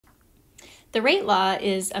The rate law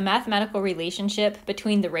is a mathematical relationship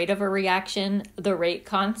between the rate of a reaction, the rate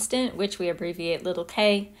constant, which we abbreviate little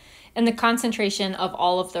k, and the concentration of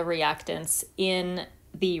all of the reactants in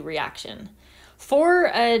the reaction.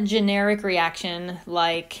 For a generic reaction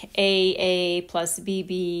like AA plus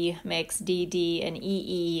BB makes DD and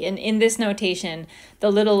EE, and in this notation,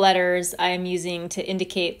 the little letters I am using to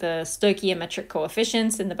indicate the stoichiometric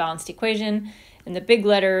coefficients in the balanced equation, and the big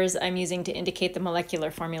letters I'm using to indicate the molecular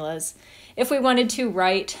formulas. If we wanted to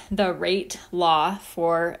write the rate law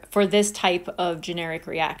for this type of generic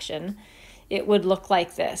reaction, it would look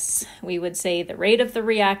like this. We would say the rate of the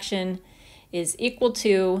reaction is equal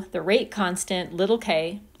to the rate constant, little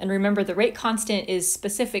k. And remember, the rate constant is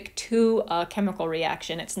specific to a chemical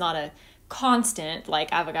reaction. It's not a constant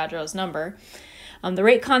like Avogadro's number. The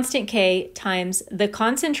rate constant k times the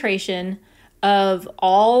concentration of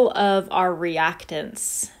all of our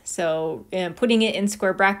reactants. So putting it in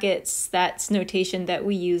square brackets, that's notation that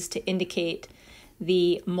we use to indicate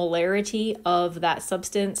the molarity of that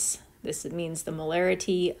substance. This means the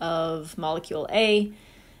molarity of molecule A,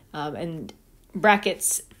 and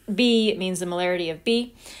brackets B, it means the molarity of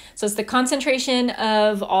B. So it's the concentration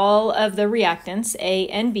of all of the reactants, A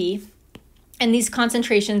and B, and these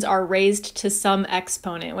concentrations are raised to some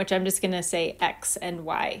exponent, which I'm just going to say X and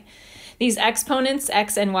Y. These exponents,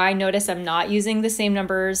 X and Y, notice I'm not using the same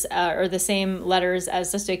numbers or the same letters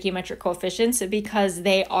as the stoichiometric coefficients because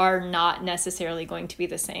they are not necessarily going to be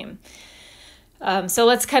the same. So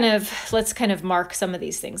let's kind of mark some of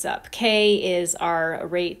these things up. K is our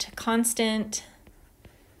rate constant,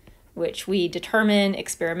 which we determine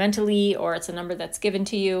experimentally, or it's a number that's given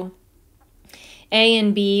to you. A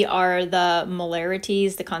and B are the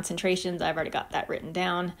molarities, the concentrations. I've already got that written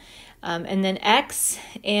down. And then X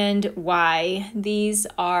and Y, these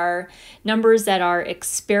are numbers that are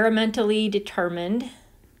experimentally determined.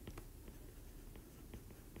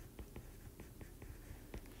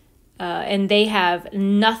 And they have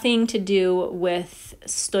nothing to do with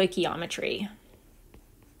stoichiometry.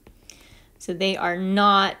 So they are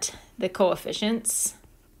not the coefficients.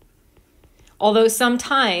 Although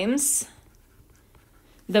sometimes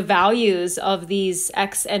the values of these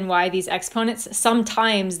X and Y, these exponents,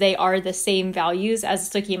 sometimes they are the same values as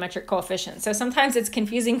stoichiometric coefficients. So sometimes it's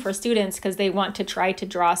confusing for students because they want to try to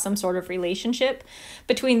draw some sort of relationship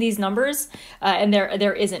between these numbers, and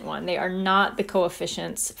there isn't one. They are not the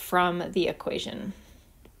coefficients from the equation.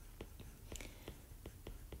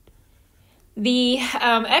 The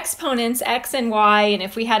exponents, X and Y, and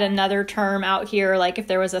if we had another term out here, like if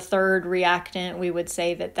there was a third reactant, we could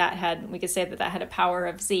say that that had a power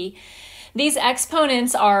of Z. These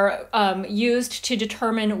exponents are used to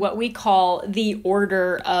determine what we call the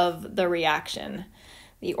order of the reaction.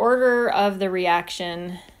 The order of the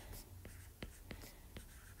reaction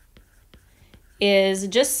is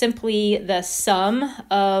just simply the sum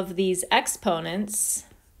of these exponents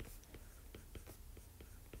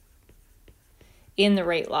in the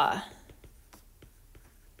rate law.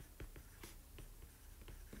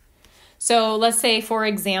 So let's say, for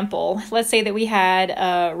example, let's say that we had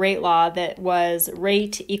a rate law that was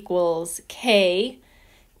rate equals K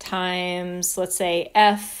times, let's say,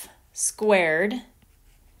 F squared,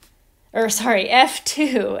 or sorry,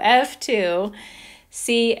 F2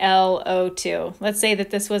 ClO2. Let's say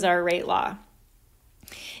that this was our rate law.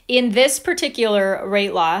 In this particular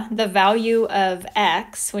rate law, the value of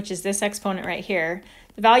X, which is this exponent right here,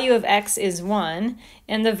 the value of X is 1,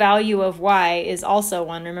 and the value of Y is also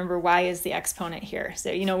 1. Remember, Y is the exponent here.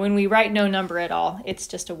 So, when we write no number at all, it's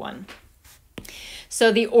just a 1.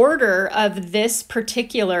 So the order of this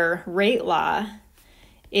particular rate law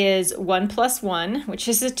is 1 plus 1, which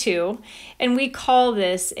is a 2, and we call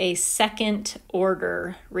this a second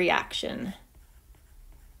order reaction.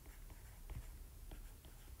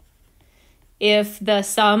 If the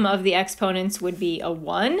sum of the exponents would be a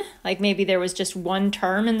 1, like maybe there was just one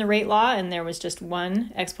term in the rate law and there was just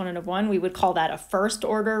one exponent of 1, we would call that a first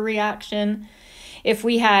order reaction. If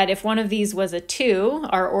one of these was a 2,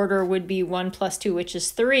 our order would be 1 plus 2, which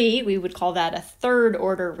is 3. We would call that a third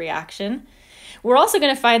order reaction. We're also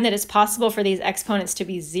going to find that it's possible for these exponents to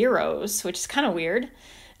be zeros, which is kind of weird,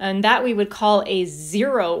 and that we would call a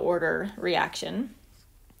zero order reaction.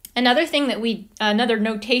 Another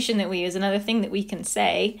notation that we use, another thing that we can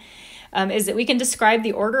say, is that we can describe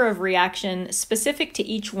the order of reaction specific to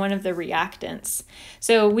each one of the reactants.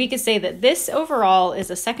 So we could say that this overall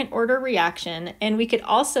is a second order reaction, and we could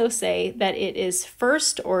also say that it is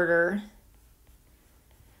first order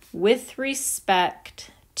with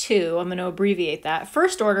respect to, I'm going to abbreviate that,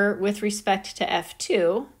 first order with respect to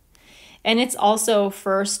F2, and it's also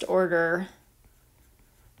first order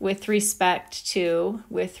with respect to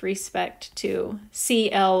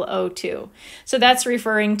ClO2. So that's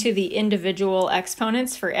referring to the individual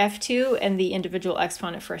exponents for F2 and the individual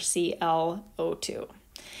exponent for ClO2.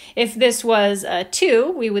 If this was a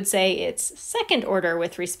 2, we would say it's second order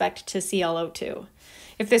with respect to ClO2.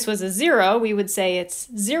 If this was a 0, we would say it's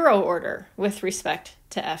 0 order with respect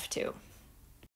to F2.